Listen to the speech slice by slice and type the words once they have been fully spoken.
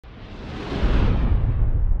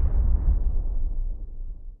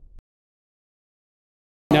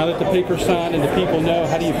paper signed and the people know.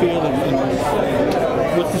 How do you feel,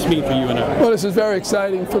 and what's this mean for UNO? Well, this is very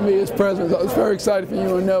exciting for me as president. It's very exciting for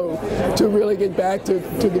UNO to really get back to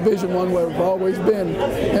Division I where we've always been,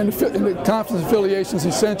 and the conference affiliation is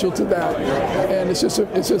essential to that. And it's just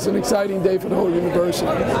an exciting day for the whole university.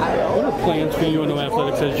 What are plans for UNO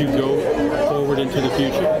athletics as you go forward into the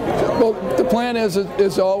future? Well, the plan is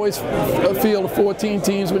always a field of 14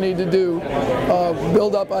 teams we need to do,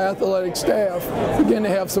 build up our athletic staff, begin to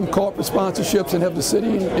have some corporate sponsorships and have the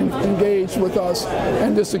city engaged with us,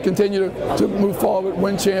 and just to continue to move forward,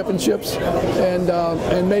 win championships,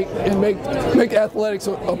 and make athletics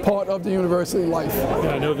a part of the university life.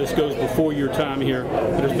 Yeah, I know this goes before your time here,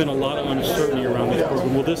 but there's been a lot of uncertainty around this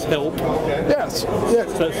program. Will this help? Yes.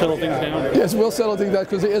 Settle things down? Yes, we'll settle things down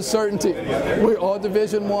because there is certainty. We are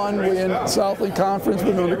Division I. We're in Southland Conference.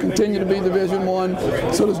 We're going to continue to be Division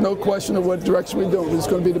I. So there's no question of what direction we're doing. It's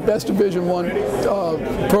going to be the best Division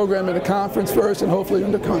I program in the conference first, and hopefully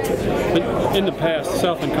in the country. In the past, the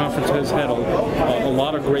Southland Conference has had a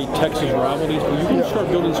lot of great Texas rivalries. But you can start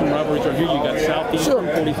building some rivalries right here. You got Southeastern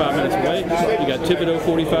 45 minutes away. You got Thibodeau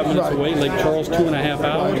 45 minutes away. Lake Charles 2.5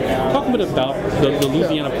 hours. Talk a bit about the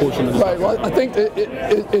Louisiana portion of this. Right. Well, I think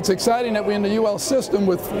it's exciting that we're in the UL system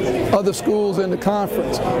with other schools in the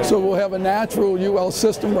conference. So we'll have a natural UL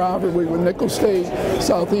system rivalry with Nicholls State,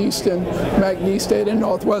 Southeastern, McNeese State, and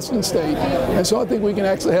Northwestern State. And so I think we can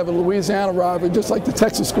actually have a Louisiana rivalry just like the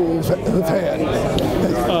Texas schools have had.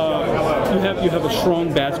 You have a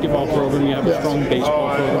strong basketball program. You have a strong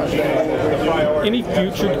baseball program. Any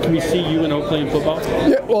future can we see UNO playing football?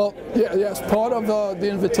 Yeah, well, yes. Part of the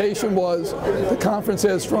invitation was the conference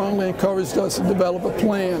has strongly encouraged us to develop a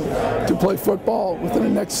plan to play football within the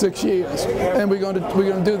next 6 years, and we're going to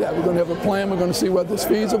do that. We're going to have a plan. We're going to see whether it's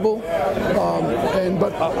feasible,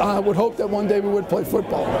 but I would hope that one day we would play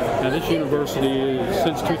football. Now, this university,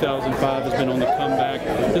 since 2005, has been on the comeback.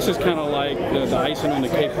 This is kind of like the icing on the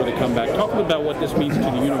cake for the comeback. Talk about what this means to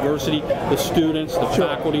the university, the students, the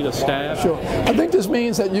faculty, the staff. Sure. I think this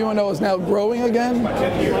means that UNO is now growing again.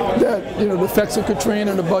 That the effects of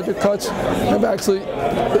Katrina and the budget cuts have actually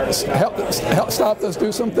stopped us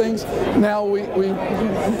do some things. Now we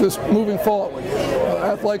just moving forward.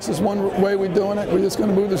 Athletics is one way we're doing it. We're just going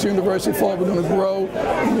to move this university forward. We're going to grow,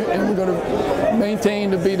 and we're going to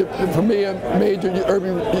maintain to be the premier major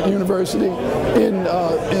urban university in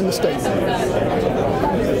the state.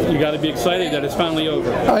 You got to be excited that it's finally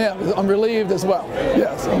over. I am. I'm relieved as well.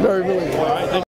 Yes, I'm very relieved.